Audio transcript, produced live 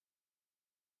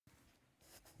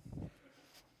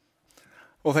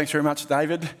Well, thanks very much,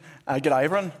 David. G'day,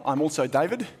 everyone. I'm also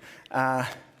David.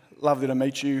 Lovely to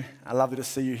meet you. Lovely to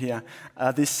see you here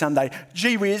this Sunday.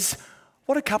 Gee whiz,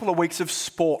 what a couple of weeks of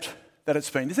sport that it's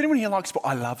been. Does anyone here like sport?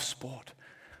 I love sport.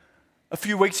 A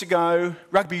few weeks ago,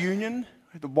 rugby union,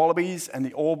 the Wallabies and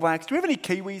the All Blacks. Do we have any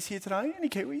Kiwis here today? Any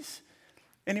Kiwis?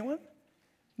 Anyone?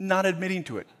 None admitting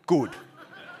to it. Good.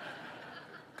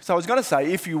 So I was going to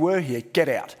say, if you were here, get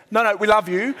out. No, we love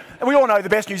you. And we all know the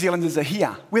best New Zealanders are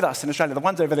here with us in Australia. The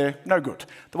ones over there, no good.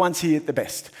 The ones here, the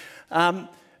best.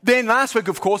 Then last week,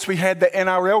 of course, we had the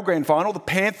NRL Grand Final, the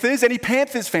Panthers. Any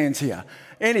Panthers fans here?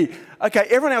 Any? Okay,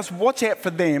 everyone else, watch out for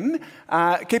them.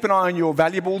 Keep an eye on your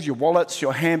valuables, your wallets,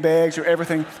 your handbags, your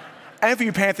everything. And for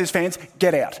you Panthers fans,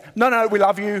 get out. No, we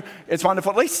love you. It's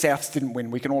wonderful. At least Souths didn't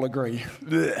win, we can all agree.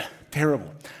 Ugh,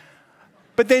 terrible.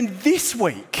 But then this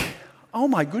week, oh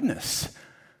my goodness,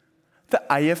 the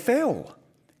AFL.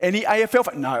 Any AFL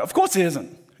fan? No, of course there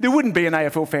isn't. There wouldn't be an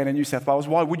AFL fan in New South Wales.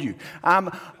 Why would you?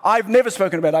 I've never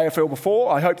spoken about AFL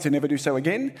before. I hope to never do so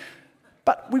again.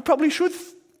 But we probably should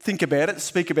think about it,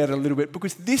 speak about it a little bit,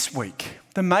 because this week,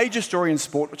 the major story in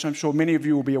sport, which I'm sure many of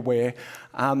you will be aware,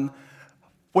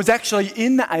 was actually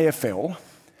in the AFL,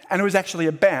 and it was actually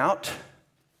about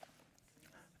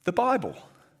the Bible.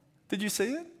 Did you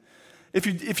see it? If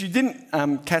you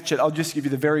didn't catch it, I'll just give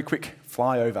you the very quick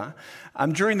flyover.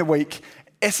 During the week,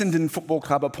 Essendon Football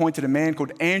Club appointed a man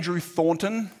called Andrew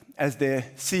Thornton as their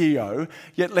CEO,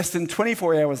 yet less than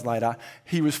 24 hours later,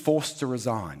 he was forced to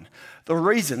resign. The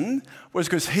reason was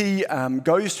because he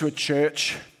goes to a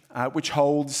church which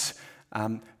holds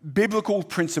biblical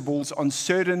principles on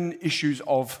certain issues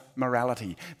of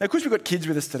morality. Now, of course, we've got kids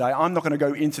with us today. I'm not going to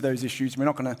go into those issues. We're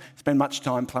not going to spend much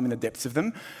time plumbing the depths of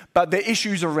them. But they're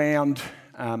issues around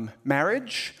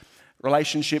marriage,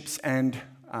 relationships, and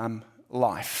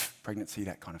life, pregnancy,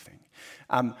 that kind of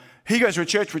thing. He goes to a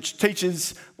church which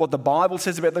teaches what the Bible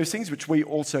says about those things, which we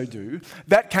also do.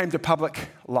 That came to public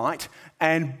light,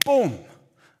 and boom!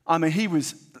 I mean, he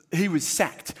was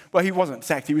sacked. Well, he wasn't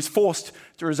sacked. He was forced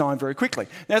to resign very quickly.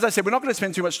 Now, as I said, we're not going to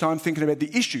spend too much time thinking about the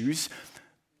issues,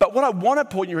 but what I want to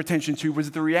point your attention to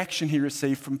was the reaction he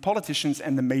received from politicians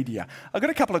and the media. I've got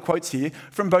a couple of quotes here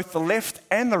from both the left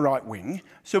and the right wing,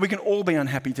 so we can all be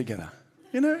unhappy together.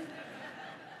 You know?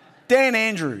 Dan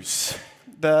Andrews,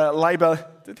 the Labor...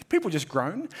 People just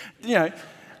groan. You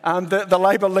know, the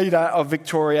Labor leader of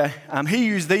Victoria, he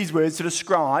used these words to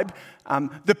describe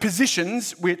the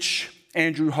positions which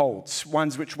Andrew holds,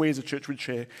 ones which we as a church would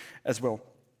share as well.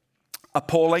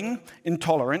 Appalling,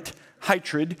 intolerant,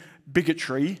 hatred,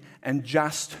 bigotry, and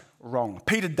just wrong.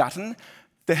 Peter Dutton,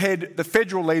 the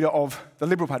federal leader of the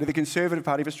Liberal Party, the Conservative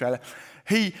Party of Australia,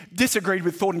 he disagreed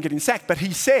with Thornton getting sacked, but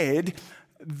he said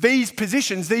these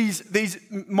positions, these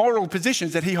moral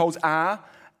positions that he holds are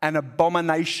an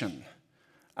abomination.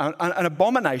 An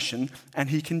abomination, and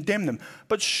he condemned them.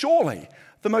 But surely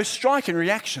the most striking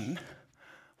reaction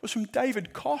was from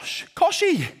David Koch.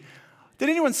 Kochie! Did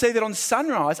anyone see that on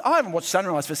Sunrise? I haven't watched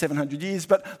Sunrise for 700 years,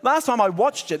 but last time I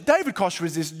watched it, David Koch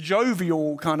was this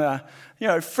jovial kind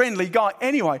of, friendly guy.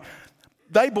 Anyway,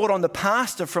 they brought on the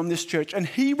pastor from this church, and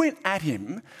he went at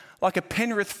him like a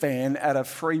Penrith fan at a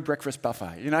free breakfast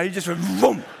buffet. You know, he just went,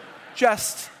 boom!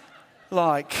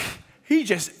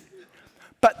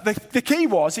 But the key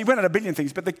was, he went at a billion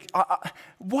things, but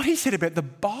what he said about the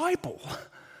Bible,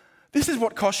 this is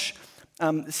what Koch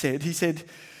said. He said,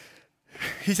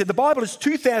 the Bible is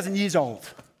 2,000 years old.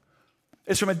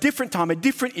 It's from a different time, a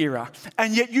different era,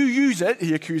 and yet you use it,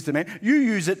 he accused the man, you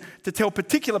use it to tell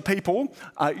particular people,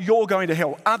 you're going to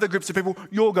hell. Other groups of people,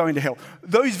 you're going to hell.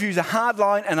 Those views are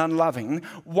hardline and unloving.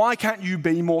 Why can't you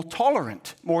be more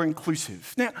tolerant, more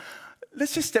inclusive? Now,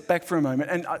 let's just step back for a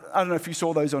moment, and I don't know if you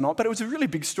saw those or not, but it was a really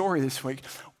big story this week.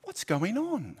 What's going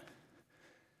on?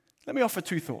 Let me offer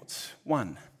two thoughts.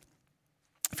 One,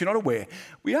 if you're not aware,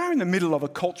 we are in the middle of a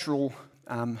cultural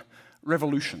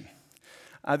revolution.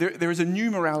 There is a new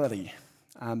morality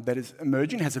that is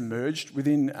emerging, has emerged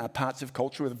within parts of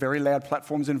culture with very loud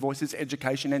platforms and voices,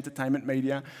 education, entertainment,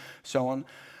 media, so on.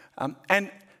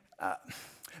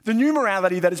 The new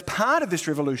morality that is part of this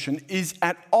revolution is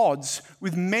at odds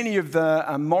with many of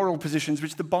the moral positions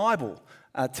which the Bible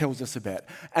tells us about.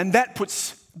 And that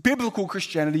puts biblical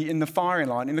Christianity in the firing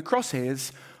line, in the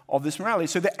crosshairs of this morality.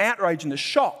 So the outrage and the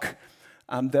shock,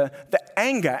 the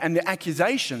anger and the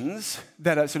accusations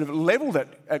that are sort of levelled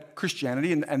at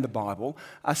Christianity and the Bible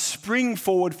spring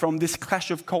forward from this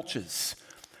clash of cultures.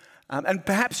 And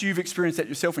perhaps you've experienced that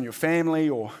yourself in your family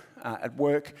or at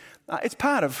work. It's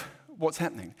part of what's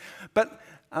happening. But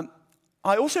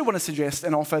I also want to suggest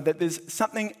and offer that there's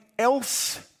something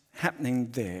else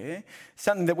happening there,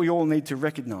 something that we all need to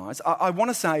recognise. I want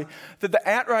to say that the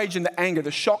outrage and the anger,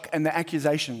 the shock and the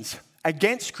accusations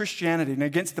against Christianity and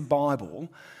against the Bible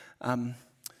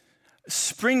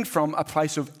spring from a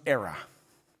place of error.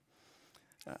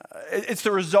 It's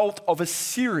the result of a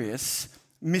serious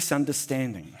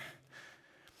misunderstanding.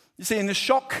 You see, in the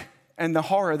shock and the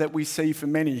horror that we see for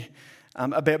many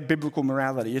about biblical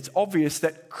morality, it's obvious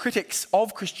that critics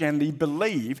of Christianity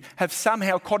have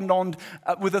somehow cottoned on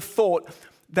with a thought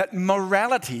that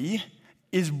morality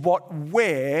is what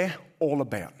we're all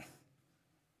about.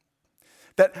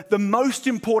 That the most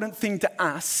important thing to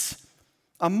us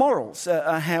are morals,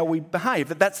 are how we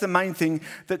behave. That's the main thing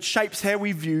that shapes how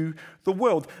we view the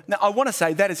world. Now, I want to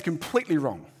say that is completely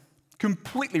wrong.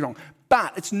 Completely wrong.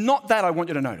 But it's not that I want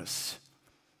you to notice.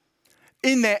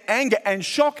 In their anger and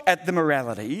shock at the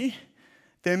morality,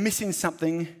 they're missing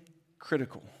something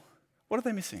critical. What are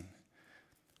they missing?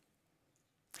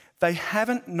 They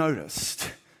haven't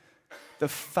noticed the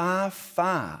far,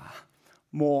 far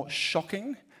more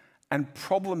shocking and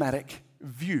problematic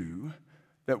view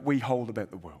that we hold about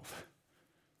the world.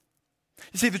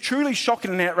 You see, the truly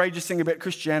shocking and outrageous thing about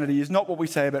Christianity is not what we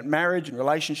say about marriage and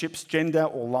relationships, gender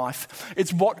or life.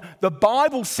 It's what the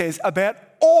Bible says about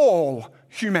all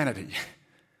humanity.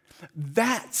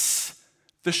 That's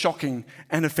the shocking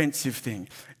and offensive thing.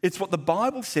 It's what the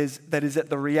Bible says that is at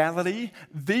the reality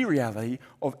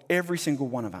of every single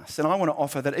one of us. And I want to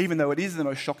offer that even though it is the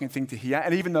most shocking thing to hear,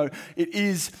 and even though it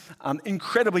is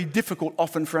incredibly difficult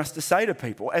often for us to say to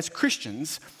people, as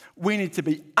Christians, we need to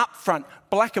be upfront,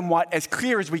 black and white, as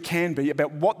clear as we can be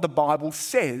about what the Bible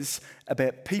says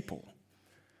about people.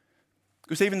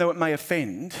 Because even though it may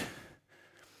offend,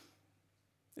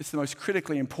 it's the most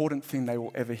critically important thing they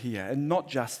will ever hear. And not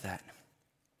just that.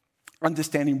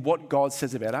 Understanding what God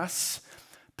says about us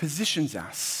positions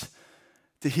us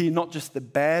to hear not just the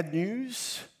bad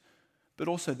news, but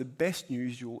also the best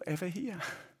news you'll ever hear.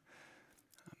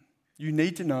 You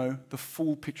need to know the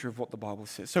full picture of what the Bible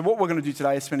says. So what we're going to do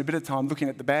today is spend a bit of time looking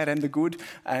at the bad and the good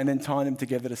and then tying them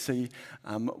together to see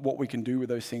what we can do with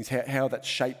those things, how that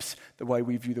shapes the way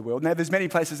we view the world. Now, there's many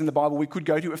places in the Bible we could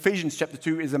go to. Ephesians chapter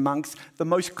 2 is amongst the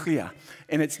most clear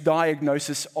in its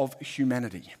diagnosis of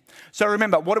humanity. So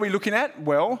remember, what are we looking at?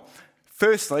 Well,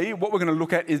 firstly, what we're going to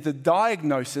look at is the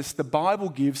diagnosis the Bible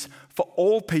gives for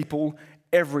all people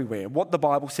everywhere, what the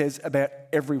Bible says about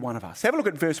every one of us. Have a look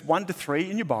at verse 1 to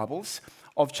 3 in your Bibles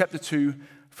of chapter 2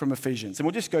 from Ephesians. And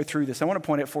we'll just go through this. I want to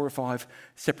point out 4 or 5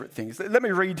 separate things. Let me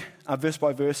read verse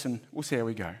by verse and we'll see how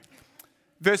we go.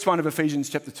 Verse 1 of Ephesians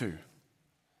chapter 2.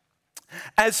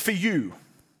 As for you,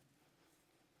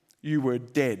 you were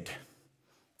dead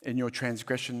in your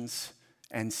transgressions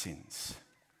and sins.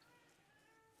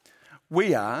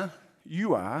 I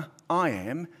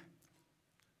am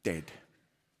dead.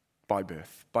 By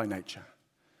birth, by nature.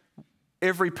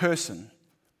 Every person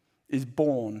is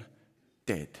born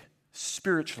dead,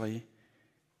 spiritually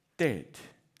dead.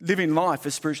 Living life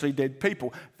as spiritually dead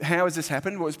people. How has this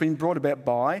happened? Well, it's been brought about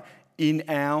by in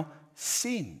our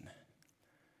sin.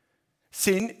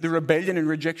 Sin, the rebellion and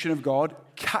rejection of God,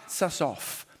 cuts us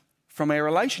off from our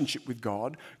relationship with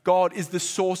God. God is the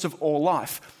source of all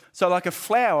life. So like a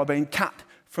flower being cut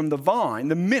from the vine,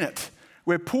 the minute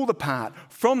we're pulled apart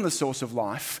from the source of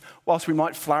life, whilst we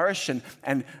might flourish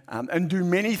and do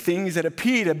many things that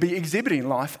appear to be exhibiting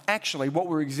life, actually what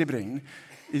we're exhibiting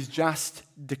is just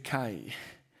decay.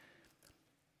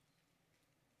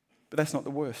 But that's not the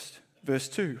worst. Verse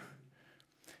 2.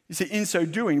 You see, in so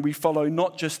doing, we follow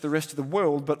not just the rest of the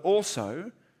world, but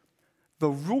also the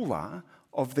ruler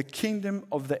of the kingdom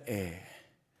of the air.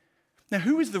 Now,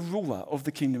 who is the ruler of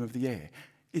the kingdom of the air?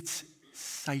 It's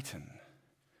Satan.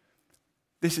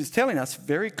 This is telling us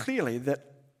very clearly that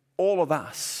all of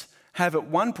us have at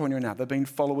one point or another been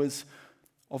followers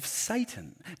of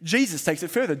Satan. Jesus takes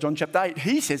it further. John chapter 8,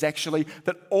 he says actually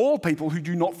that all people who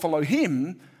do not follow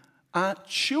him are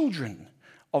children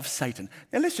of Satan.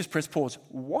 Now let's just press pause.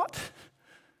 What?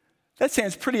 That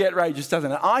sounds pretty outrageous,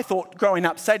 doesn't it? I thought growing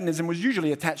up Satanism was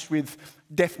usually attached with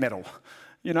death metal,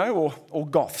 or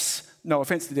goths. No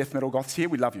offense to death metal goths here,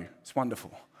 we love you. It's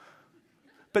wonderful.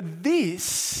 But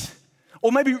this...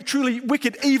 or maybe truly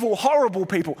wicked, evil, horrible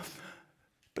people.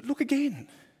 But look again.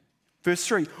 Verse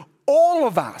 3. All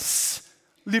of us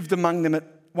lived among them at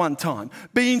one time.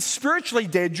 Being spiritually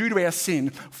dead due to our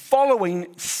sin, following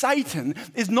Satan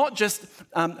is not just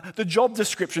the job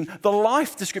description, the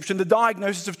life description, the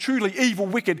diagnosis of truly evil,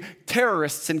 wicked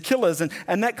terrorists and killers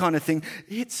and that kind of thing.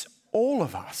 It's all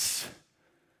of us.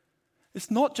 It's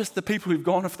not just the people who've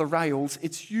gone off the rails.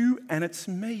 It's you and it's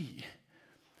me.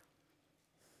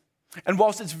 And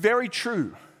whilst it's very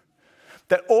true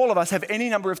that all of us have any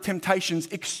number of temptations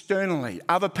externally.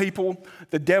 Other people,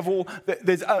 the devil,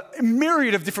 there's a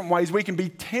myriad of different ways we can be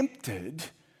tempted.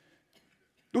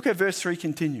 Look how verse 3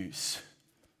 continues.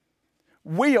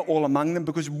 We are all among them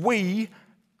because we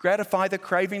gratify the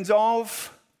cravings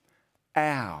of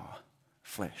our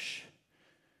flesh,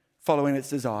 following its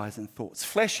desires and thoughts.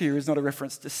 Flesh here is not a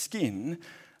reference to skin,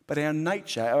 but our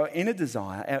nature, our inner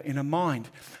desire, our inner mind.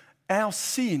 Our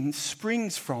sin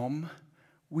springs from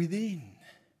within.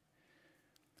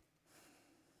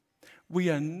 We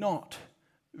are not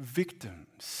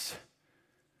victims.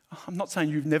 I'm not saying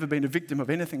you've never been a victim of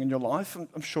anything in your life.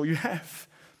 I'm sure you have.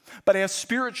 But our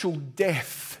spiritual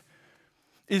death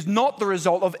is not the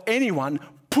result of anyone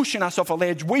pushing us off a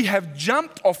ledge. We have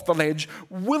jumped off the ledge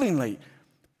willingly.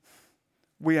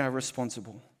 We are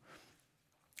responsible.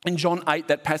 In John 8,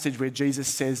 that passage where Jesus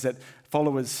says that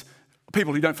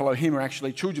people who don't follow him are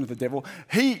actually children of the devil,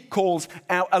 he calls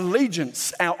our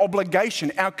allegiance, our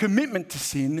obligation, our commitment to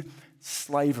sin,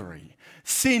 slavery.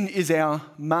 Sin is our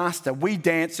master. We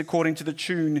dance according to the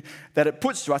tune that it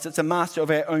puts to us. It's a master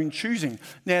of our own choosing.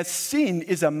 Now, sin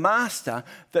is a master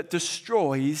that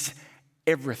destroys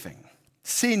everything.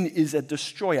 Sin is a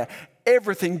destroyer.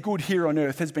 Everything good here on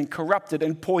earth has been corrupted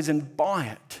and poisoned by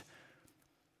it.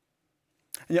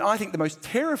 And yet I think the most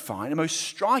terrifying, the most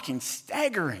striking,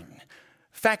 staggering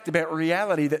fact about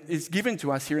reality that is given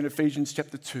to us here in Ephesians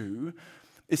chapter 2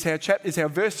 is how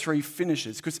verse 3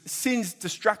 finishes. Because sin's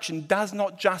destruction does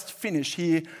not just finish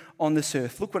here on this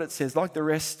earth. Look what it says. Like the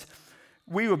rest,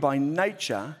 we were by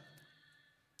nature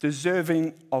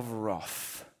deserving of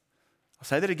wrath. I'll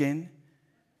say that again.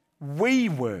 We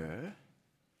were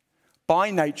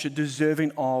by nature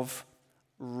deserving of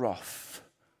wrath.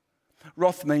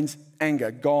 Wrath means anger,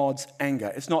 God's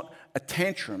anger. It's not a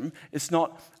tantrum. It's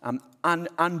not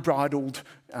unbridled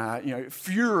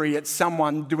fury at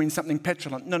someone doing something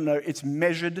petulant. No, it's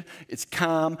measured, it's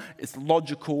calm, it's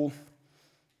logical,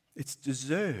 it's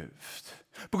deserved.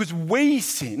 Because we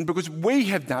sin, because we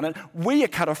have done it, we are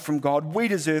cut off from God, we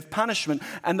deserve punishment.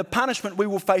 And the punishment we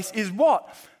will face is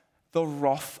what? The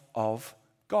wrath of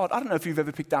God. I don't know if you've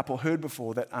ever picked up or heard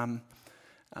before that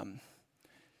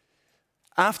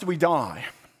after we die,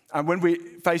 when we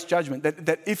face judgment,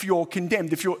 that if you're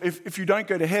condemned, if you don't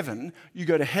go to heaven, you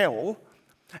go to hell,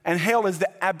 and hell is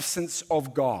the absence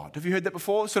of God. Have you heard that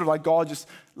before? Sort of like God just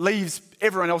leaves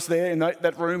everyone else there in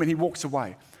that room and he walks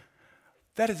away.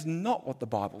 That is not what the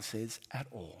Bible says at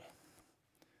all.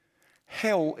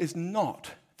 Hell is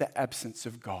not the absence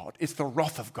of God. It's the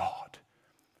wrath of God.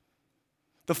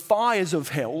 The fires of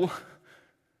hell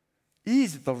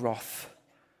is the wrath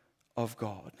of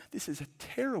God. This is a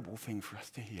terrible thing for us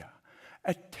to hear.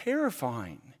 A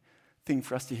terrifying thing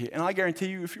for us to hear. And I guarantee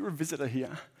you, if you're a visitor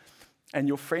here and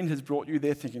your friend has brought you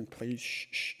there thinking, please,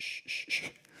 shh.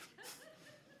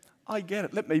 I get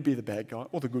it. Let me be the bad guy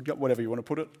or the good guy, whatever you want to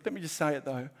put it. Let me just say it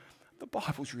though. The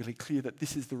Bible's really clear that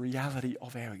this is the reality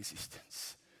of our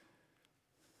existence.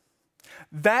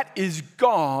 That is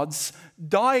God's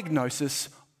diagnosis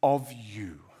of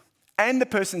you. And the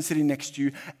person sitting next to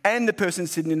you, and the person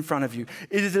sitting in front of you.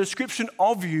 It is a description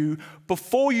of you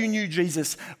before you knew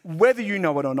Jesus, whether you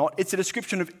know it or not. It's a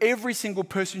description of every single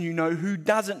person you know who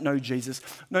doesn't know Jesus,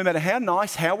 no matter how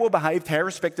nice, how well behaved, how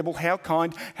respectable, how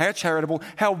kind, how charitable,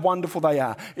 how wonderful they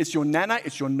are. It's your nana,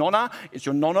 it's your nonna, it's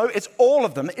your nonno, it's all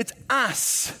of them. It's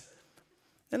us.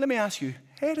 Now let me ask you,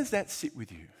 how does that sit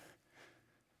with you?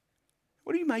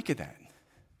 What do you make of that?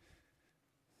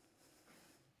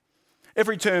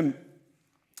 Every term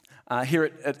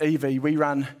here at EV, we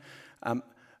run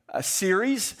a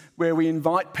series where we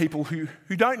invite people who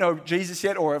don't know Jesus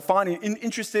yet or are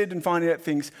interested in finding out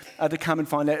things to come and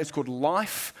find out. It's called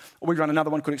Life. Or we run another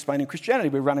one called Explaining Christianity.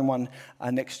 We're running one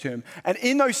next term. And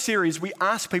in those series, we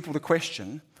ask people the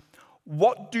question,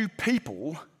 what do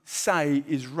people say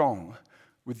is wrong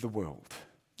with the world?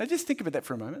 Now just think about that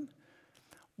for a moment.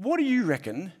 What do you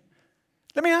reckon?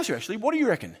 Let me ask you actually, what do you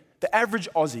reckon? The average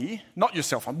Aussie, not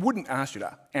yourself, I wouldn't ask you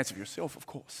to answer for yourself, of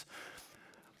course.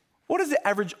 What does the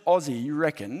average Aussie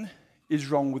reckon is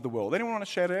wrong with the world? Anyone want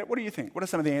to shout it out? What do you think? What are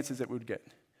some of the answers that we would get?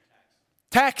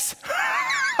 Tax.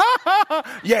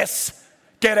 Yes.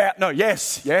 Get out. No,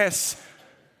 yes.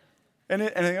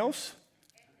 Anything else?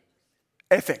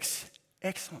 Ethics.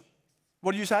 Excellent.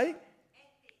 What do you say?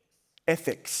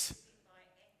 Ethics.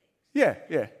 Yeah,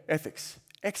 ethics.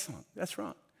 Excellent. That's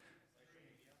right.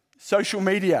 Social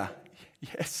media.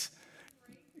 Yes.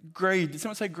 Greed. Did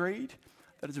someone say greed?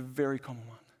 That is a very common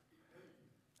one.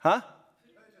 Huh?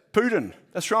 Putin.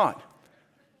 That's right.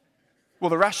 Well,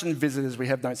 the Russian visitors we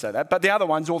have don't say that, but the other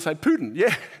ones all say Putin.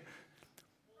 Yeah.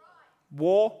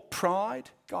 War, pride.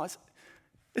 Guys,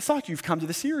 It's like you've come to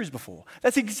the series before.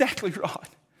 That's exactly right.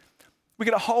 We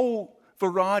get a whole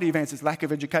variety of answers. Lack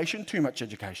of education, too much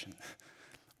education.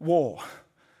 War,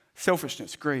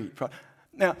 selfishness, greed. Pride.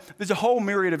 Now, there's a whole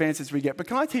myriad of answers we get, but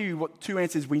can I tell you what two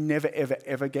answers we never, ever,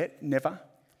 ever get? Never.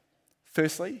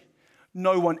 Firstly,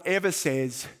 no one ever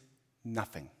says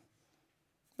nothing.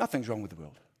 Nothing's wrong with the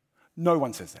world. No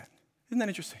one says that. Isn't that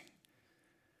interesting?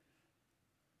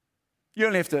 You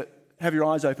only have to have your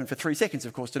eyes open for 3 seconds,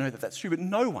 of course, to know that that's true, but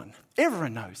no one,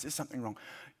 everyone knows there's something wrong.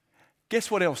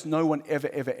 Guess what else no one ever,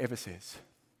 ever, ever says?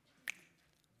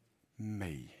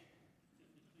 Me.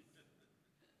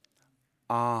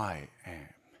 I am.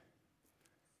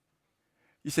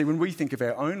 You see, when we think of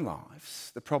our own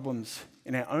lives, the problems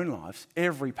in our own lives,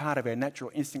 every part of our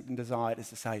natural instinct and desire is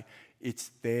to say,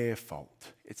 it's their fault.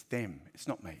 It's them. It's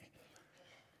not me.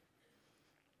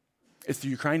 It's the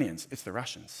Ukrainians. It's the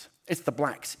Russians. It's the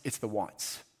blacks. It's the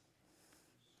whites.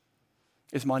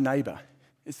 It's my neighbour.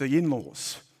 It's the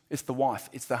in-laws. It's the wife.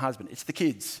 It's the husband. It's the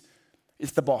kids.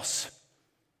 It's the boss.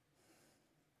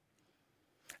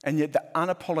 And yet the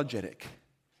unapologetic,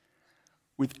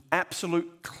 with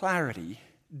absolute clarity,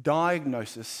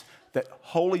 diagnosis that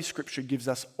Holy Scripture gives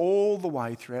us all the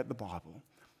way throughout the Bible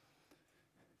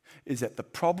is that the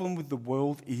problem with the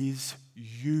world is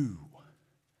you.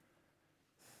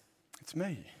 It's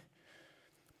me.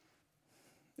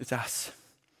 It's us.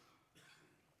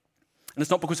 And it's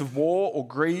not because of war or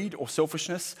greed or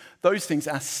selfishness. Those things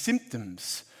are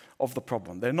symptoms of the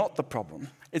problem. They're not the problem.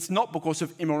 It's not because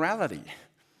of immorality.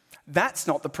 That's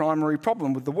not the primary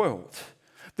problem with the world.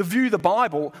 To view the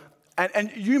Bible,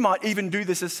 and you might even do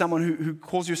this as someone who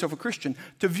calls yourself a Christian,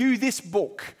 to view this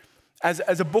book as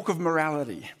a book of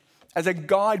morality, as a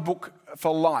guidebook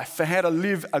for life, for how to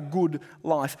live a good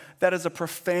life, that is a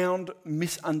profound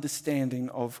misunderstanding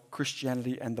of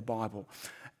Christianity and the Bible.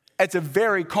 It's a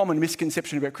very common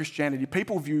misconception about Christianity.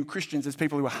 People view Christians as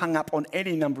people who are hung up on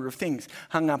any number of things,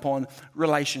 hung up on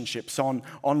relationships, on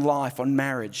life, on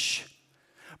marriage.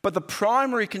 But the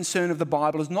primary concern of the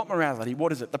Bible is not morality.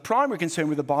 What is it? The primary concern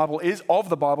with the Bible is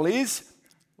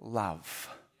love.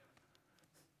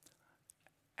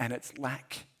 And its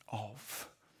lack of.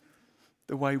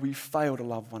 The way we fail to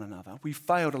love one another. We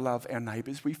fail to love our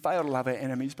neighbours. We fail to love our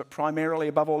enemies. But primarily,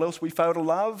 above all else, we fail to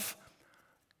love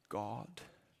God.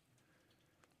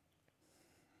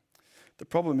 The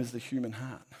problem is the human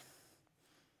heart.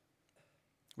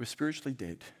 We're spiritually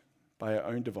dead. By our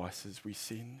own devices, we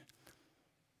sin.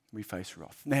 We face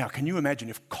wrath. Now, can you imagine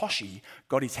if Koshi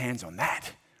got his hands on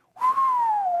that?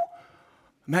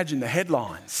 Imagine the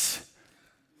headlines.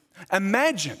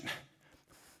 Imagine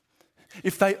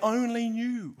if they only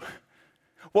knew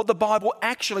what the Bible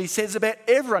actually says about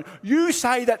everyone. You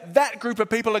say that group of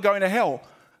people are going to hell.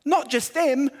 Not just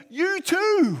them, you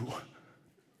too.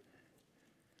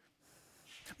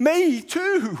 Me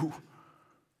too.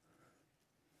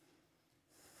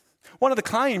 One of the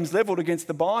claims leveled against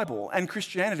the Bible and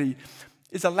Christianity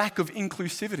is a lack of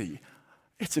inclusivity.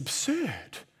 It's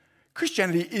absurd.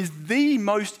 Christianity is the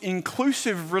most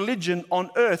inclusive religion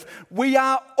on earth. We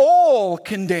are all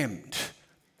condemned.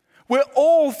 We're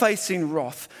all facing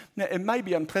wrath. Now, it may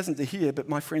be unpleasant to hear, but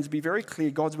my friends, be very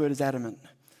clear, God's word is adamant.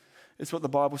 It's what the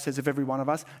Bible says of every one of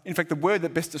us. In fact, the word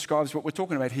that best describes what we're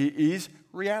talking about here is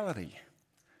reality.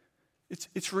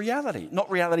 It's reality, not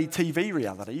reality TV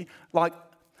reality, like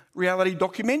reality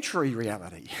documentary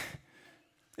reality.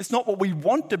 It's not what we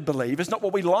want to believe. It's not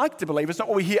what we like to believe. It's not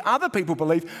what we hear other people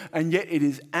believe. And yet it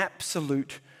is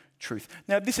absolute truth.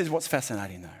 Now, this is what's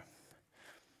fascinating, though.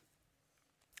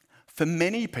 For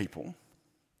many people,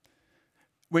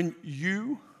 when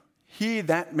you hear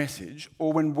that message,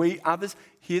 or when we others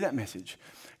hear that message,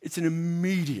 it's an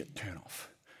immediate turn-off,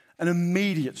 an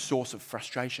immediate source of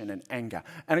frustration and anger.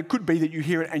 And it could be that you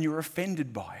hear it and you're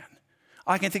offended by it.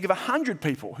 I can think of 100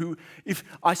 people who, if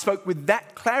I spoke with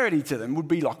that clarity to them, would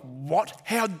be like, what?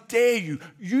 How dare you?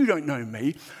 You don't know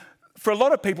me. For a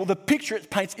lot of people, the picture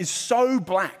it paints is so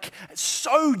black, it's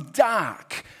so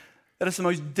dark, that it's the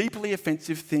most deeply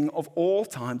offensive thing of all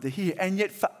time to hear. And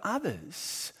yet for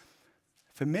others,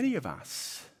 for many of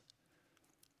us,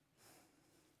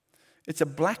 it's a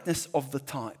blackness of the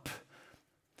type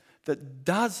that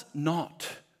does not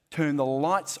turn the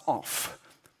lights off.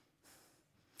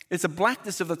 It's a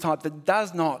blackness of the type that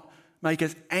does not make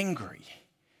us angry.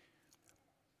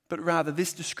 But rather,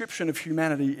 this description of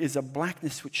humanity is a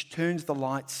blackness which turns the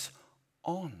lights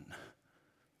on.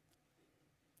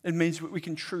 It means we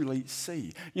can truly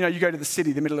see. You know, you go to the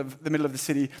city, the middle of the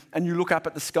city, and you look up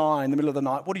at the sky in the middle of the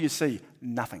night. What do you see?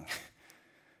 Nothing.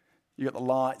 You got the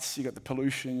lights, you got the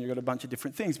pollution, you got a bunch of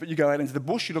different things. But you go out into the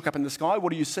bush, you look up in the sky.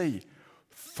 What do you see?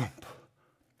 Thump.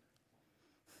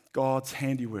 God's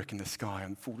handiwork in the sky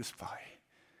on full display.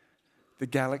 The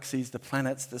galaxies, the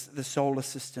planets, the solar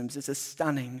systems. It's a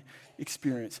stunning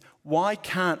experience. Why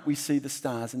can't we see the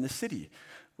stars in the city?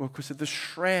 Well, because of the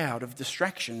shroud of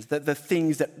distractions, the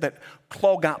things that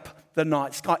clog up the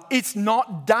night sky. It's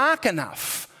not dark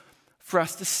enough for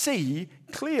us to see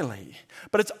clearly.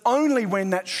 But it's only when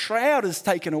that shroud is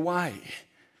taken away,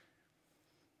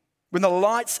 when the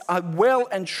lights are well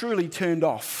and truly turned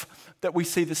off, that we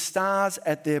see the stars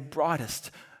at their brightest,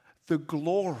 the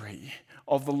glory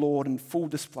of the Lord in full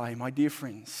display. My dear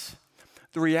friends,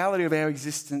 the reality of our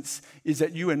existence is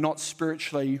that you are not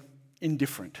spiritually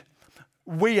indifferent.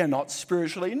 We are not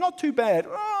spiritually, not too bad,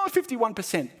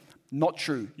 51%. Not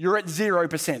true. You're at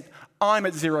 0%. I'm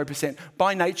at 0%.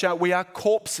 By nature, we are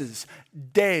corpses,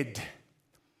 dead.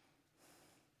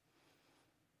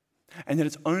 And yet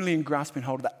it's only in grasping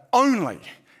hold of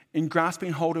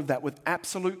that, with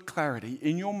absolute clarity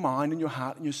in your mind and your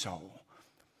heart and your soul,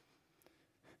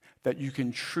 that you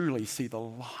can truly see the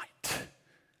light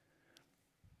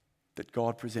that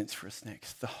God presents for us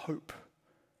next, the hope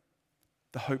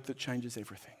that changes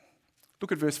everything.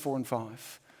 Look at verse 4 and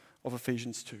 5 of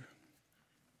Ephesians 2.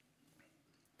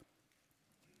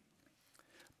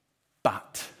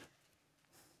 But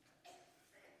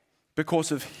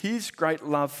because of his great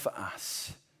love for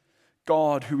us,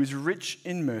 God, who is rich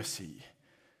in mercy,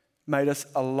 made us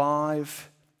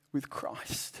alive with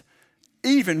Christ.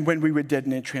 Even when we were dead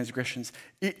in our transgressions,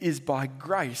 it is by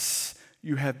grace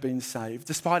you have been saved.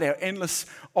 Despite our endless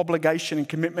obligation and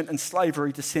commitment and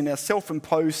slavery to sin, our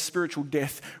self-imposed spiritual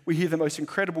death, we hear the most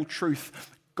incredible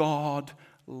truth. God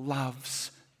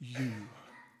loves you.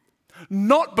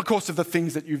 Not because of the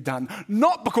things that you've done,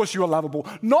 not because you are lovable,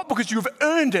 not because you've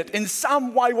earned it in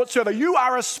some way whatsoever. You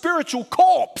are a spiritual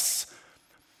corpse.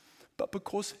 But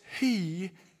because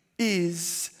he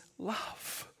is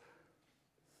love.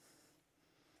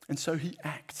 And so he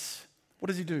acts. What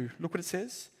does he do? Look what it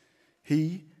says.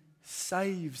 He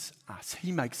saves us.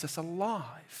 He makes us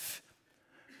alive.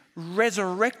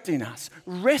 Resurrecting us,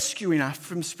 rescuing us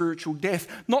from spiritual death.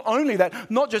 Not only that,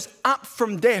 not just up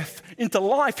from death into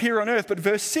life here on earth, but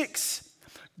verse 6,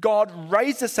 God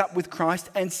raised us up with Christ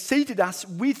and seated us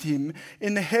with him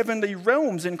in the heavenly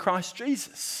realms in Christ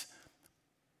Jesus.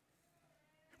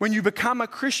 When you become a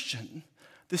Christian,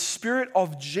 the Spirit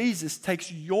of Jesus takes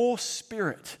your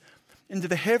spirit into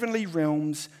the heavenly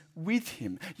realms with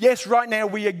him. Yes, right now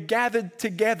we are gathered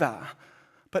together.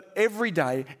 But every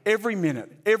day, every minute,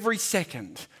 every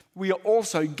second, we are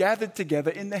also gathered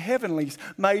together in the heavenlies,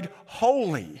 made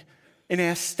holy in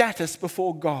our status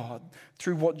before God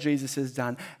through what Jesus has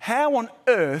done. How on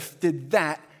earth did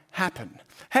that happen?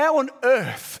 How on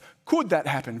earth could that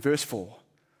happen? Verse 4.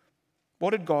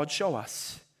 What did God show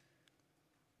us?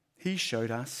 He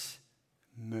showed us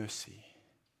mercy.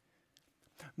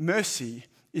 Mercy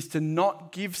is to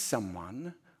not give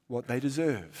someone what they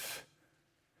deserve.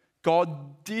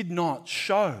 God did not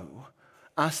show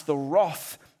us the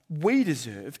wrath we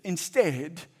deserve.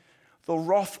 Instead, the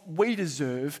wrath we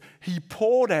deserve, he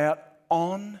poured out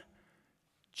on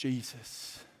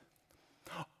Jesus.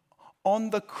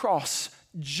 On the cross,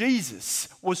 Jesus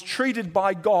was treated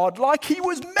by God like he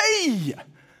was me,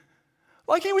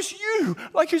 like he was you,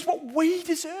 like he was what we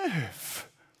deserve.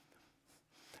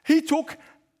 He took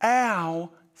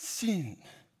our sin.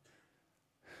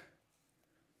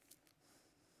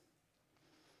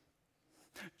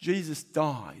 Jesus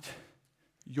died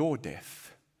your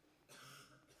death.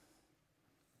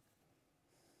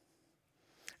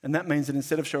 And that means that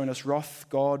instead of showing us wrath,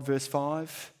 God, verse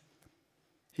 5,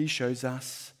 he shows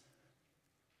us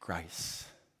grace.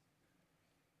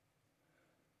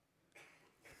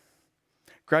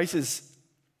 Grace is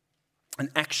an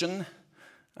action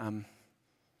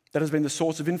that has been the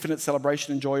source of infinite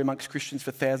celebration and joy amongst Christians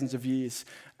for thousands of years.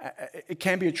 It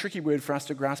can be a tricky word for us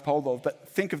to grasp hold of, but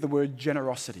think of the word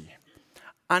generosity.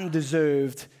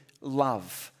 Undeserved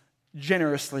love,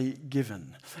 generously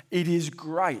given. It is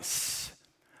grace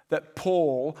that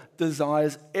Paul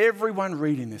desires everyone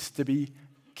reading this to be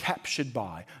captured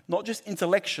by, not just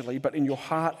intellectually, but in your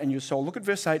heart and your soul. Look at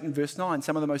verse 8 and verse 9,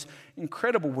 some of the most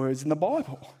incredible words in the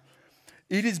Bible.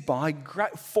 It is by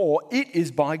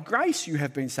grace you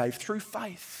have been saved through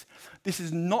faith. This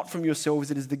is not from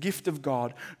yourselves, it is the gift of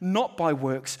God, not by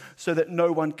works, so that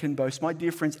no one can boast. My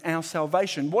dear friends, our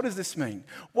salvation, what does this mean?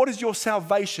 What is your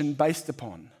salvation based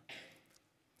upon?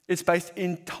 It's based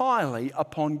entirely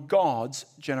upon God's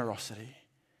generosity.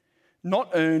 Not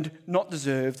earned, not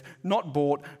deserved, not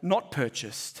bought, not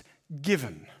purchased,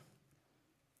 given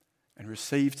and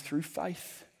received through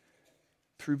faith,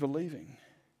 through believing.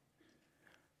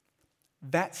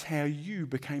 That's how you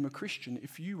became a Christian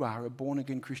if you are a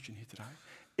born-again Christian here today.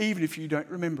 Even if you don't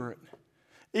remember it.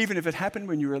 Even if it happened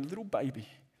when you were a little baby.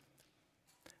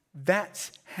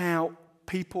 That's how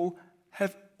people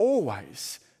have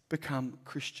always become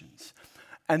Christians.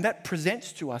 And that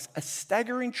presents to us a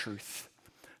staggering truth,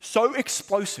 so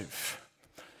explosive,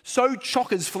 so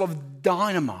chockers full of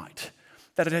dynamite,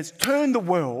 that it has turned the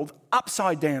world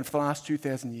upside down for the last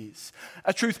 2,000 years.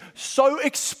 A truth so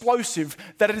explosive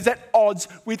that it is at odds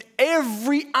with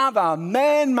every other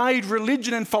man-made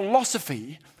religion and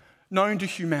philosophy known to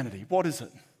humanity. What is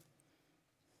it?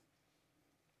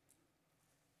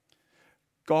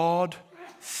 God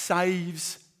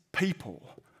saves people,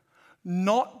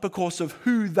 not because of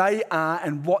who they are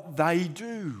and what they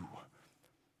do.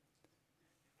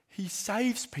 He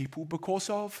saves people because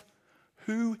of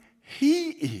who He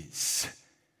is.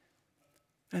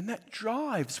 And that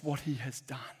drives what He has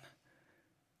done.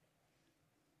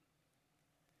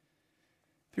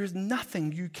 There is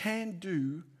nothing you can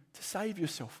do to save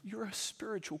yourself. You're a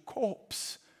spiritual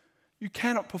corpse. You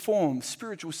cannot perform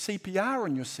spiritual CPR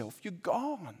on yourself. You're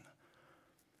gone.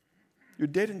 You're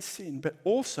dead in sin. But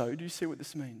also, do you see what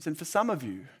this means? And for some of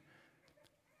you,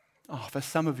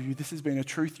 this has been a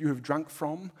truth you have drunk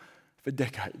from for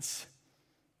decades.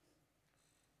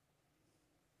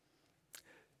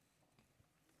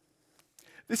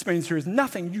 This means there is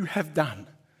nothing you have done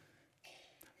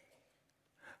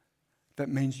that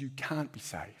means you can't be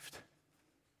saved.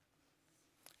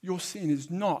 Your sin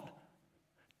is not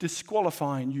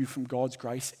disqualifying you from God's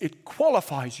grace. It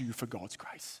qualifies you for God's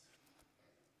grace.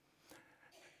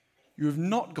 You have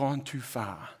not gone too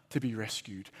far to be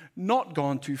rescued, not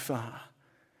gone too far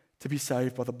to be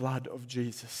saved by the blood of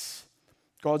Jesus.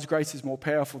 God's grace is more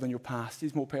powerful than your past.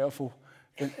 It's more powerful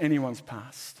than anyone's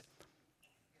past.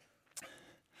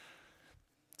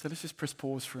 So let's just press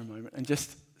pause for a moment and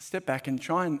just step back and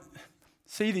try and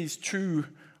see these two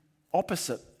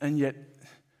opposite and yet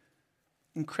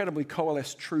incredibly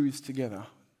coalesced truths together.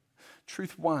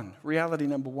 Truth one, reality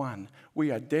number one,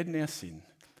 we are dead in our sin,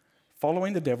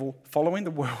 following the devil, following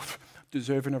the world,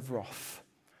 deserving of wrath.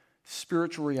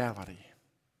 Spiritual reality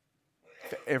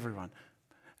for everyone.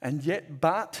 And yet,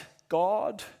 but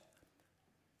God,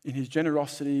 in His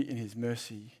generosity, in His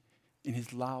mercy, in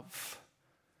His love,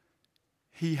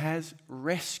 He has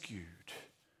rescued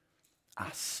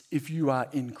us if you are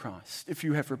in Christ, if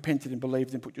you have repented and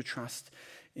believed and put your trust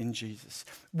in Jesus.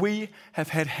 We have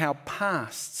had our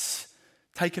pasts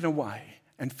taken away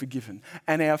and forgiven,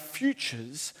 and our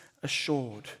futures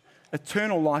assured.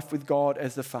 Eternal life with God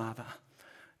as the Father.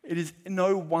 It is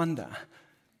no wonder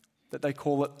that they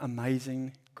call it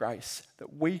amazing grace,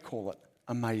 that we call it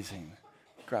amazing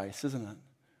grace, isn't it?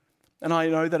 And I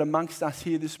know that amongst us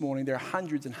here this morning, there are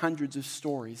hundreds and hundreds of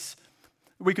stories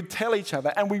we could tell each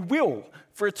other, and we will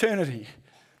for eternity,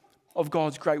 of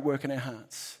God's great work in our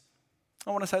hearts.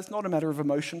 I want to say it's not a matter of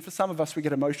emotion. For some of us, we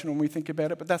get emotional when we think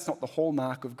about it, but that's not the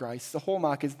hallmark of grace. The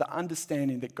hallmark is the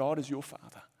understanding that God is your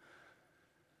Father.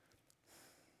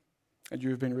 And you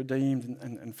have been redeemed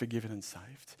and forgiven and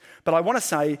saved. But I want to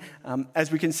say,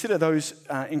 as we consider those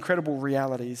incredible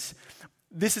realities,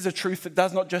 this is a truth that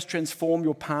does not just transform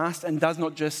your past and does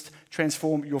not just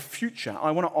transform your future.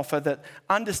 I want to offer that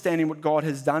understanding what God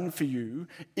has done for you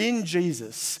in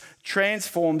Jesus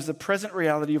transforms the present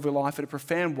reality of your life in a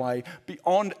profound way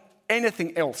beyond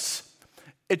anything else.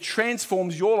 It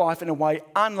transforms your life in a way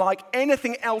unlike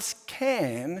anything else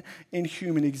can in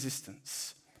human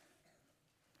existence.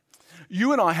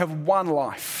 You and I have one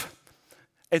life.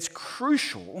 It's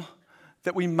crucial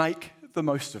that we make the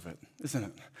most of it, isn't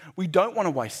it? We don't want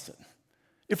to waste it.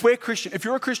 If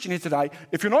you're a Christian here today,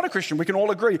 if you're not a Christian, we can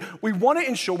all agree, we want to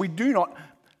ensure we do not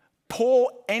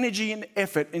pour energy and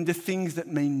effort into things that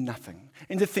mean nothing,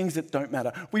 into things that don't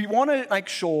matter. We want to make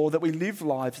sure that we live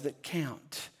lives that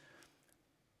count.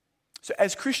 So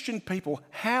as Christian people,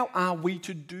 how are we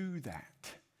to do that?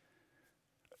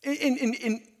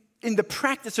 In the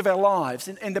practice of our lives,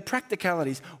 in the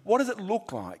practicalities, what does it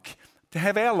look like to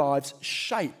have our lives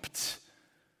shaped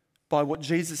by what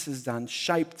Jesus has done,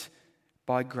 shaped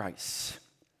by grace?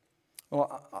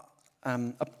 Well,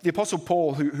 the Apostle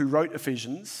Paul, who wrote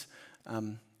Ephesians,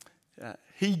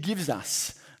 he gives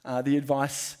us the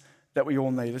advice that we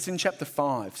all need. It's in chapter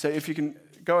 5. So if you can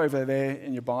go over there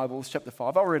in your Bibles, chapter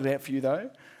 5. I'll read it out for you though.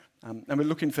 And we're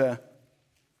looking for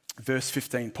verse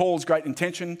 15. Paul's great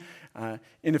intention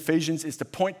in Ephesians is to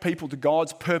point people to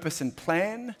God's purpose and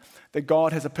plan, that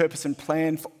God has a purpose and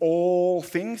plan for all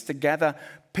things, to gather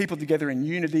people together in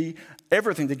unity,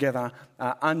 everything together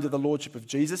under the lordship of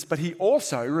Jesus. But he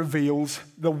also reveals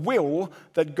the will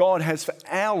that God has for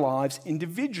our lives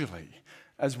individually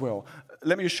as well.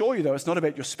 Let me assure you, though, it's not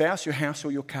about your spouse, your house,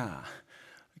 or your car.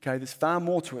 Okay, there's far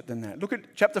more to it than that. Look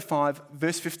at chapter 5,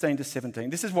 verse 15 to 17.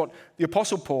 This is what the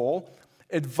Apostle Paul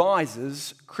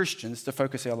advises Christians to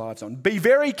focus our lives on. Be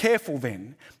very careful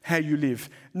then how you live,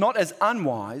 not as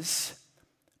unwise,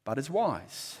 but as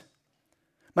wise,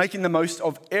 making the most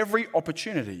of every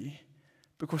opportunity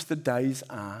because the days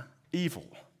are evil.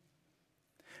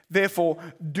 Therefore,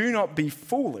 do not be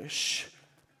foolish,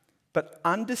 but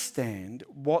understand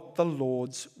what the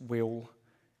Lord's will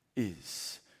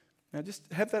is. Now just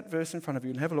have that verse in front of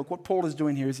you and have a look. What Paul is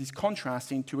doing here is he's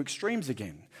contrasting two extremes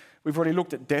again. We've already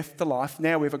looked at death to life.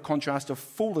 Now we have a contrast of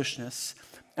foolishness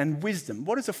and wisdom.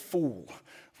 What is a fool?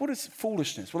 What is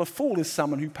foolishness? Well, a fool is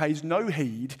someone who pays no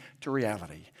heed to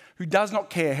reality, who does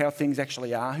not care how things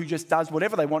actually are, who just does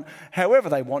whatever they want, however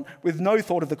they want, with no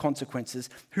thought of the consequences,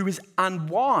 who is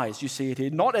unwise. You see it here,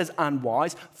 not as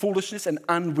unwise. Foolishness and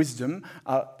unwisdom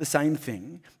are the same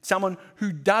thing. Someone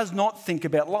who does not think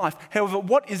about life. However,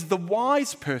 what is the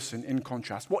wise person in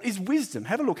contrast? What is wisdom?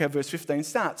 Have a look how verse 15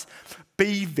 starts.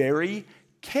 Be very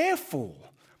careful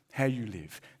how you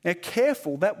live. Now,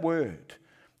 careful, that word,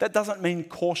 that doesn't mean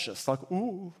cautious, like,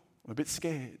 ooh, I'm a bit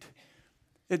scared.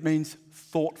 It means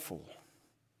thoughtful.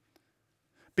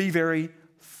 Be very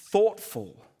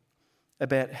thoughtful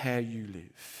about how you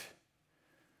live.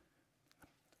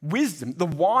 Wisdom, the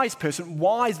wise person,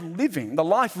 wise living, the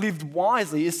life lived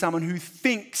wisely is someone who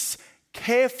thinks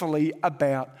carefully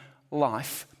about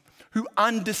life, who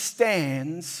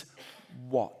understands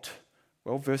what?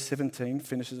 Well, verse 17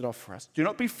 finishes it off for us. Do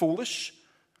not be foolish.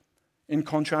 In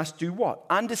contrast, do what?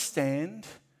 Understand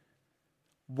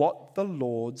what the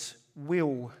Lord's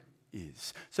will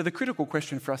is. So the critical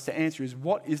question for us to answer is,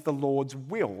 what is the Lord's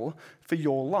will for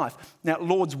your life? Now,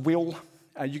 Lord's will,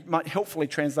 you might helpfully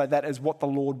translate that as what the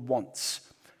Lord wants.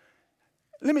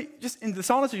 Let me, just in the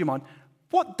silence of your mind,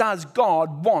 what does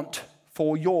God want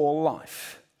for your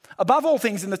life? Above all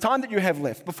things, in the time that you have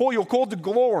left, before you're called to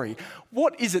glory,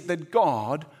 what is it that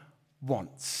God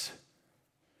wants?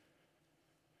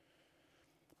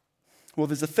 Well,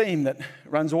 there's a theme that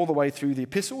runs all the way through the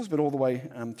epistles, but all the way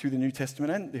through the New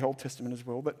Testament and the Old Testament as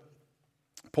well, that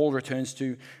Paul returns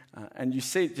to, and you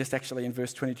see it just actually in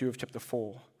verse 22 of chapter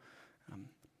 4.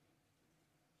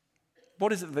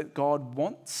 What is it that God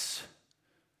wants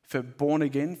for born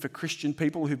again, for Christian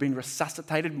people who've been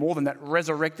resuscitated, more than that,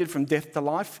 resurrected from death to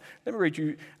life? Let me read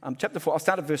you chapter 4. I'll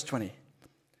start at verse 20.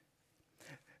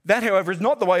 That, however, is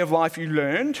not the way of life you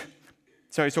learned.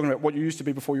 So he's talking about what you used to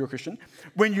be before you were a Christian.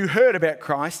 When you heard about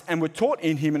Christ and were taught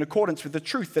in him in accordance with the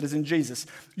truth that is in Jesus,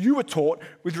 you were taught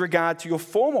with regard to your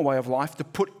former way of life to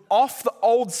put off the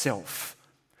old self,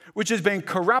 which has been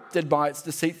corrupted by its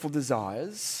deceitful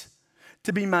desires,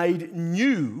 to be made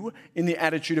new in the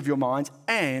attitude of your minds,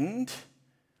 and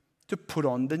to put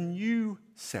on the new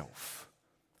self,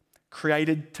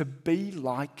 created to be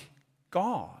like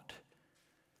God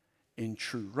in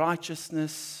true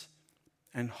righteousness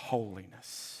and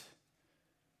holiness.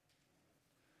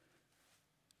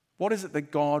 What is it that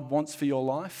God wants for your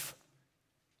life?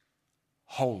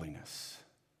 Holiness.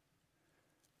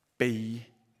 Be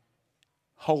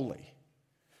holy.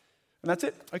 And that's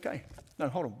it. Okay. No,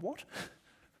 hold on. What?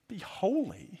 Be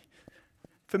holy?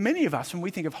 For many of us, when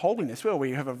we think of holiness, well,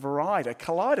 we have a variety, a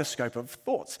kaleidoscope of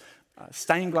thoughts.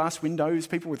 Stained glass windows,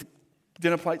 people with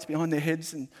dinner plates behind their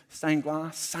heads and stained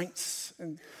glass, saints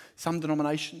and some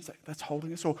denominations, that's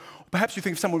holiness. Or perhaps you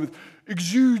think of someone with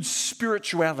exudes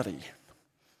spirituality.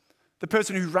 The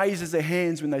person who raises their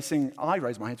hands when they sing, I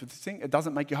raise my hands when they sing, it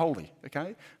doesn't make you holy,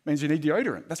 okay? It means you need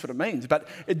deodorant, that's what it means. But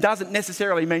it doesn't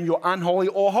necessarily mean you're unholy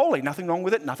or holy. Nothing wrong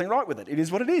with it, nothing right with it. It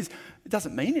is what it is. It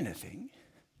doesn't mean anything.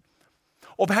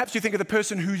 Or perhaps you think of the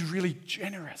person who's really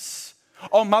generous.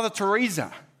 Oh, Mother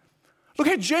Teresa. Look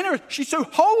how generous, she's so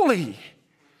holy.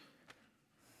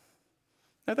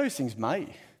 Now those things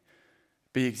may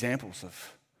be examples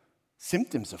of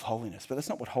symptoms of holiness, but that's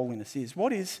not what holiness is.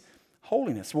 What is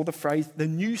holiness? Well, the phrase, the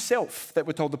new self that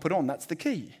we're told to put on, that's the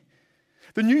key.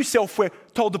 The new self we're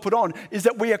told to put on is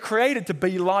that we are created to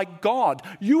be like God.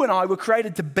 You and I were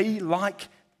created to be like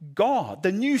God.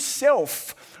 The new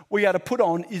self we are to put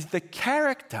on is the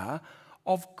character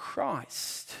of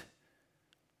Christ.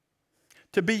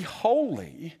 To be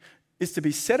holy is to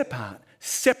be set apart,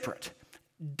 separate,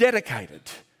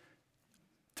 dedicated.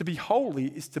 To be holy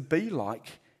is to be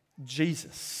like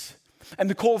Jesus. And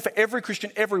the call for every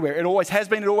Christian everywhere, it always has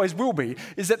been, it always will be,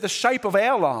 is that the shape of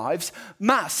our lives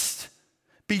must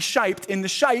be shaped in the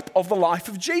shape of the life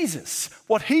of Jesus.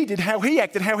 What he did, how he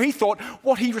acted, how he thought,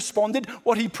 what he responded,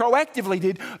 what he proactively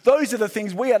did. Those are the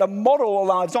things we are to model our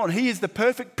lives on. He is the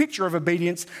perfect picture of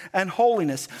obedience and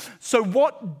holiness. So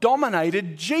what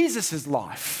dominated Jesus'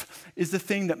 life is the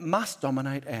thing that must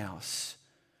dominate ours.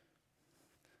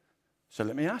 So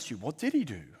let me ask you, what did he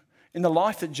do? In the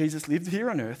life that Jesus lived here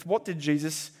on earth, what did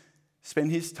Jesus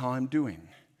spend his time doing?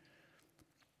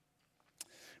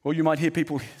 Well, you might hear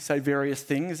people say various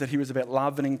things, that he was about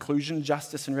love and inclusion,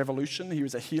 justice and revolution. He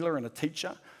was a healer and a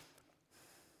teacher.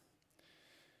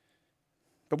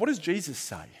 But what does Jesus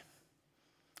say?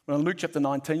 Well, in Luke chapter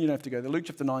 19, you don't have to go there. Luke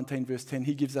chapter 19, verse 10,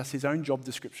 he gives us his own job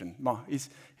description,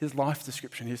 his life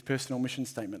description, his personal mission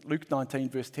statement. Luke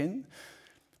 19, verse 10,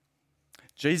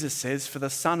 Jesus says, "For the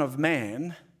Son of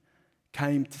Man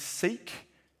came to seek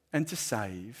and to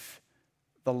save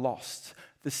the lost."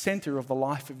 The center of the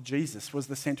life of Jesus was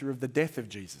the center of the death of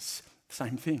Jesus.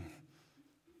 Same thing.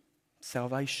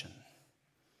 Salvation.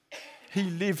 He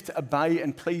lived to obey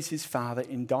and please his Father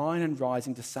in dying and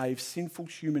rising to save sinful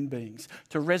human beings,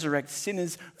 to resurrect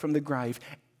sinners from the grave.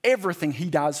 Everything he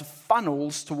does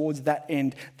funnels towards that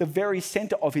end, the very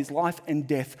center of his life and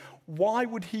death. Why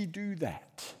would he do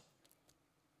that?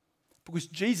 Because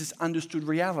Jesus understood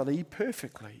reality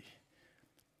perfectly.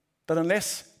 That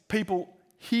unless people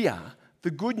hear the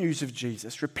good news of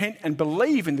Jesus, repent and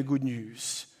believe in the good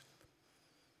news,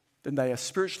 then they are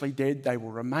spiritually dead, they will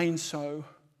remain so,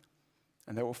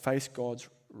 and they will face God's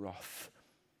wrath.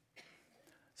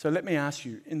 So let me ask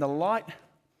you, in the light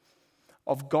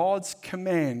of God's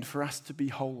command for us to be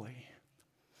holy,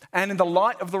 and in the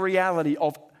light of the reality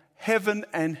of heaven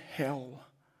and hell,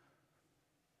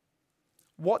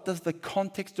 what does the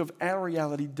context of our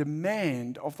reality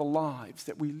demand of the lives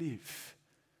that we live?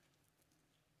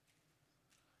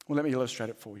 Well, let me illustrate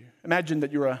it for you. Imagine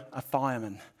that you're a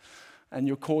fireman and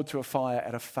you're called to a fire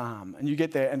at a farm, and you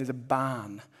get there and there's a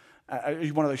barn,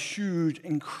 one of those huge,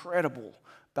 incredible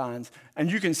barns, and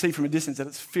you can see from a distance that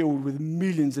it's filled with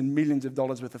millions and millions of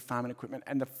dollars worth of farming equipment,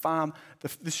 and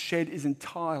the shed is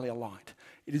entirely alight.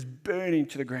 It is burning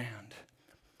to the ground.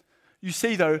 You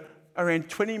see, though, around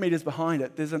 20 meters behind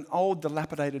it, there's an old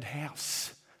dilapidated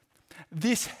house.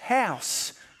 This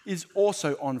house is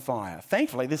also on fire.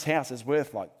 Thankfully, this house is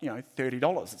worth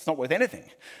 $30. It's not worth anything.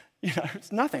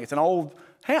 It's nothing. It's an old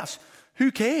house.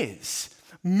 Who cares?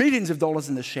 Millions of dollars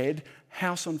in the shed,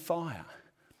 house on fire.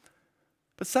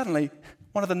 But suddenly,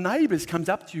 one of the neighbors comes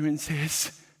up to you and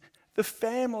says, the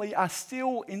family are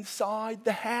still inside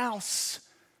the house.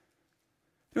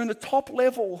 They're in the top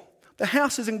level. The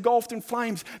house is engulfed in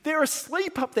flames. They're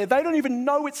asleep up there. They don't even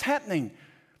know it's happening.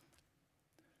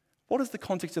 What does the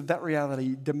context of that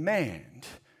reality demand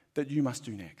that you must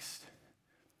do next?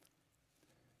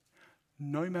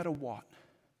 No matter what,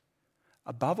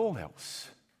 above all else,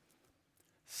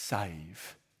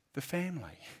 save the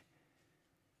family.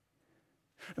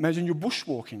 Imagine you're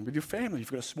bushwalking with your family.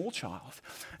 You've got a small child.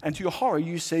 And to your horror,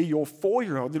 you see your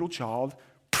 4-year-old little child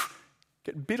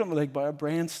get bit on the leg by a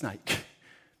brown snake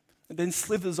and then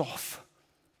slithers off.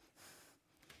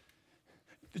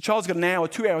 The child's got an hour,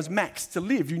 2 hours max to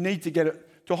live. You need to get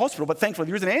it to a hospital, but thankfully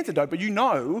there is an antidote, but you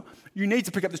need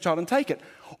to pick up this child and take it.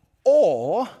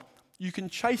 Or you can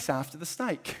chase after the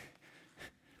snake.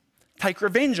 Take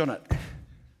revenge on it.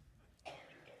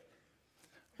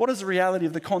 What does the reality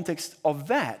of the context of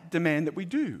that demand that we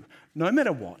do? No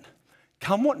matter what,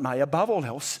 come what may, above all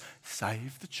else,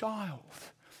 save the child.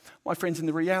 My friends, in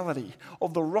the reality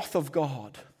of the wrath of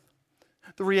God,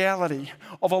 the reality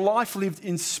of a life lived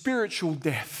in spiritual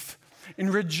death, in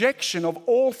rejection of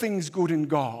all things good in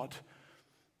God,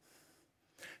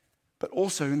 but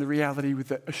also in the reality with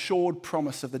the assured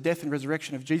promise of the death and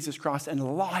resurrection of Jesus Christ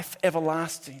and life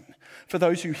everlasting for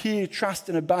those who hear, trust,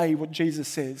 and obey what Jesus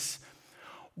says.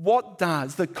 What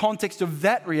does the context of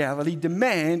that reality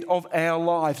demand of our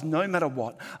lives, no matter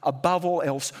what? Above all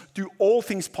else, do all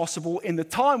things possible in the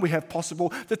time we have possible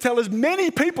to tell as many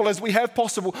people as we have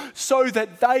possible so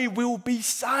that they will be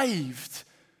saved.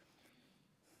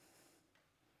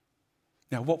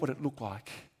 Now, what would it look like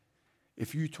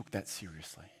if you took that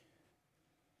seriously?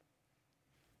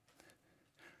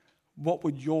 What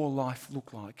would your life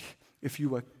look like if you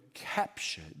were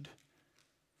captured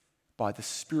by the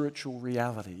spiritual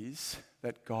realities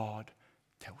that God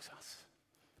tells us?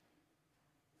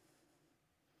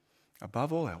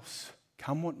 Above all else,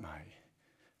 come what may,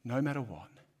 no matter what,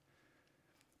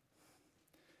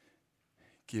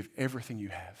 give everything you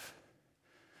have.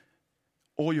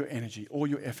 All your energy, all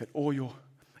your effort, all your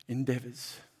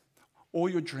endeavors, all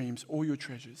your dreams, all your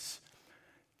treasures.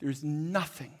 There is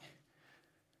nothing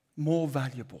more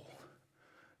valuable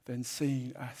than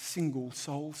seeing a single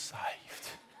soul saved.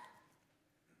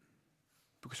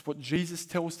 Because what Jesus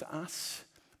tells to us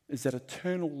is that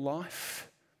eternal life,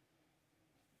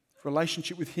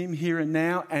 relationship with him here and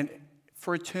now and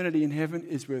for eternity in heaven,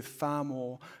 is worth far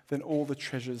more than all the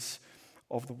treasures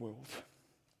of the world.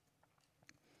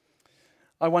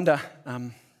 I wonder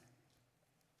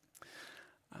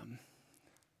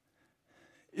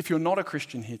if you're not a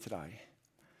Christian here today,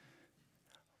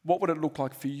 what would it look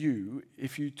like for you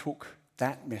if you took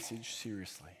that message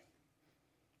seriously?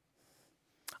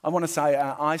 I want to say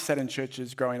I sat in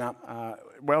churches growing up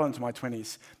well into my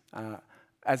 20s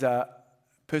as a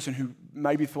person who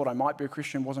maybe thought I might be a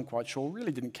Christian, wasn't quite sure,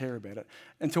 really didn't care about it,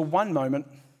 until one moment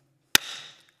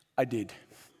I did.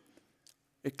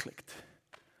 It clicked.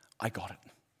 I got it.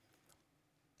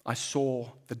 I saw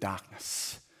the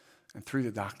darkness, and through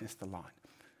the darkness, the light.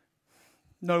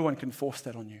 No one can force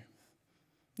that on you.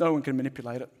 No one can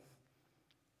manipulate it.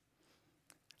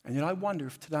 And yet I wonder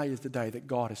if today is the day that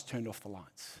God has turned off the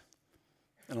lights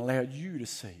and allowed you to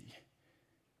see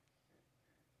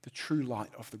the true light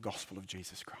of the gospel of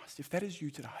Jesus Christ. If that is you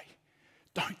today,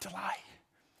 don't delay.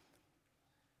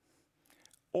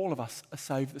 All of us are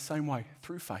saved the same way,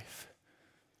 through faith.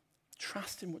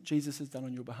 Trust in what Jesus has done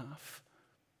on your behalf.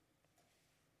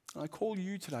 And I call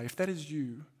you today, if that is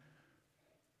you,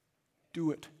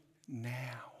 do it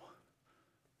now.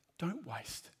 Don't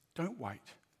waste. Don't wait.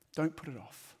 Don't put it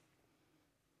off.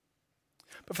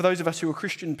 But for those of us who are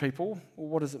Christian people, well,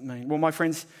 what does it mean? Well, my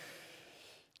friends,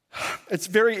 it's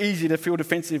very easy to feel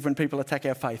defensive when people attack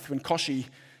our faith, when Koshi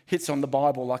hits on the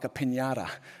Bible like a piñata,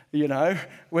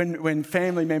 when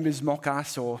family members mock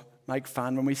us or make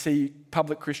fun, when we see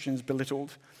public Christians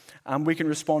belittled. We can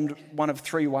respond one of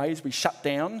three ways. We shut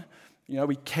down,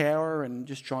 we cower and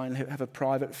just try and have a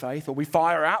private faith, or we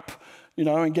fire up,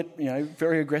 and get,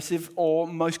 very aggressive, or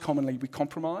most commonly we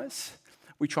compromise.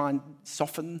 We try and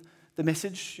soften the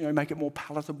message, make it more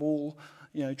palatable,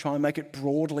 try and make it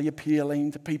broadly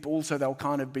appealing to people so they'll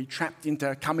kind of be trapped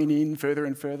into coming in further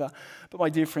and further. But my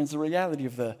dear friends, the reality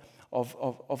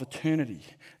of eternity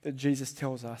that Jesus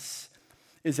tells us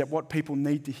is that what people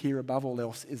need to hear above all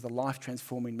else is the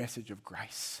life-transforming message of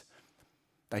grace.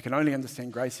 They can only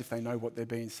understand grace if they know what they're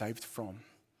being saved from.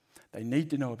 They need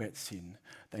to know about sin.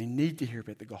 They need to hear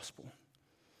about the gospel.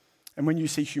 And when you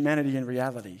see humanity in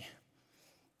reality,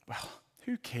 well,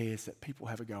 who cares that people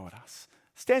have a go at us?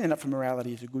 Standing up for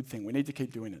morality is a good thing. We need to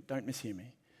keep doing it. Don't mishear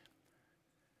me.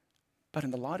 But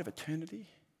in the light of eternity,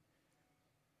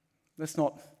 let's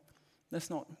not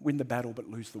win the battle but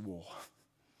lose the war.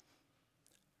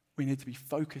 We need to be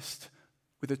focused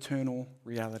with eternal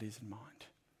realities in mind.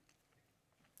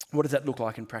 What does that look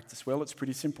like in practice? Well, it's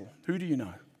pretty simple. Who do you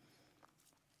know?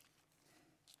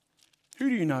 Who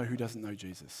do you know who doesn't know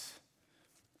Jesus?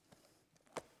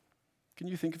 Can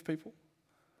you think of people?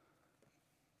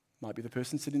 Might be the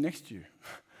person sitting next to you.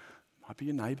 Might be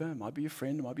your neighbour, might be your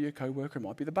friend, might be your co-worker,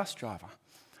 might be the bus driver.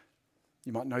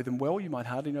 You might know them well, you might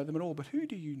hardly know them at all, but who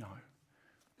do you know?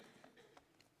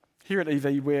 Here at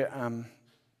EV, we're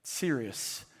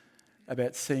serious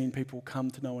about seeing people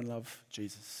come to know and love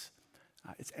Jesus.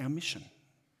 It's our mission.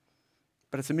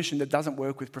 But it's a mission that doesn't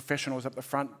work with professionals up the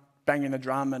front banging the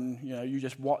drum and you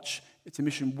just watch. It's a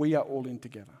mission we are all in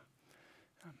together.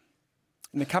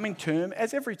 In the coming term,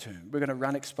 as every term, we're going to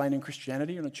run Explaining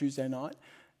Christianity on a Tuesday night.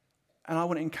 And I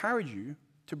want to encourage you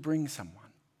to bring someone.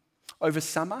 Over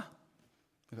summer,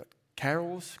 we've got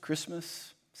carols,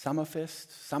 Christmas,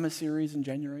 Summerfest, Summer Series in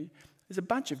January. There's a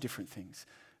bunch of different things.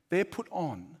 They're put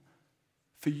on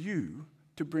for you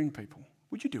to bring people.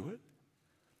 Would you do it?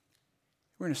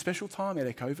 We're in a special time out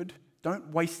of COVID.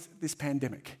 Don't waste this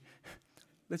pandemic.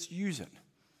 Let's use it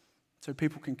so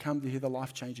people can come to hear the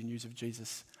life-changing news of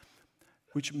Jesus,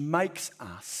 which makes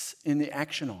us, in the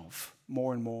action of,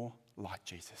 more and more like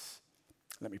Jesus.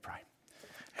 Let me pray.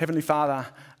 Heavenly Father,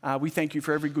 we thank you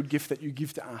for every good gift that you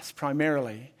give to us,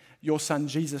 primarily your Son,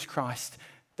 Jesus Christ,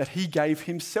 that he gave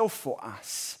himself for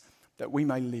us, that we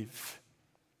may live.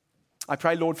 I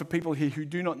pray, Lord, for people here who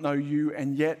do not know you,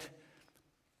 and yet,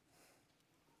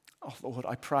 oh Lord,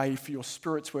 I pray for your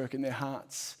Spirit's work in their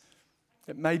hearts,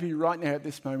 that maybe right now at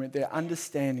this moment they're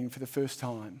understanding for the first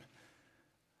time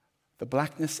the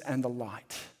blackness and the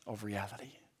light of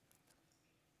reality.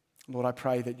 Lord, I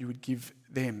pray that you would give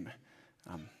them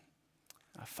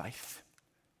faith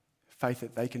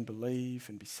that they can believe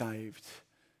and be saved,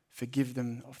 forgive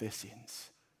them of their sins.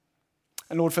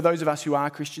 And Lord, for those of us who are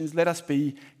Christians, let us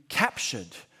be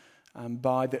captured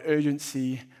by the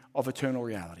urgency of eternal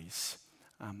realities.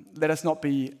 Let us not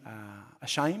be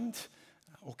ashamed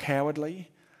or cowardly.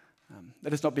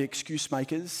 Let us not be excuse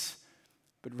makers,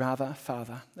 but rather,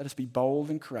 Father, let us be bold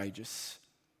and courageous,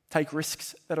 take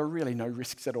risks that are really no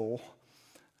risks at all,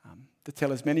 to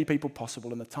tell as many people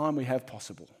possible in the time we have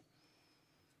possible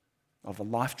of the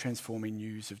life-transforming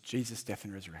news of Jesus' death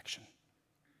and resurrection.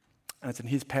 And it's in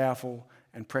his powerful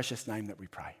and precious name that we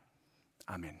pray.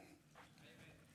 Amen.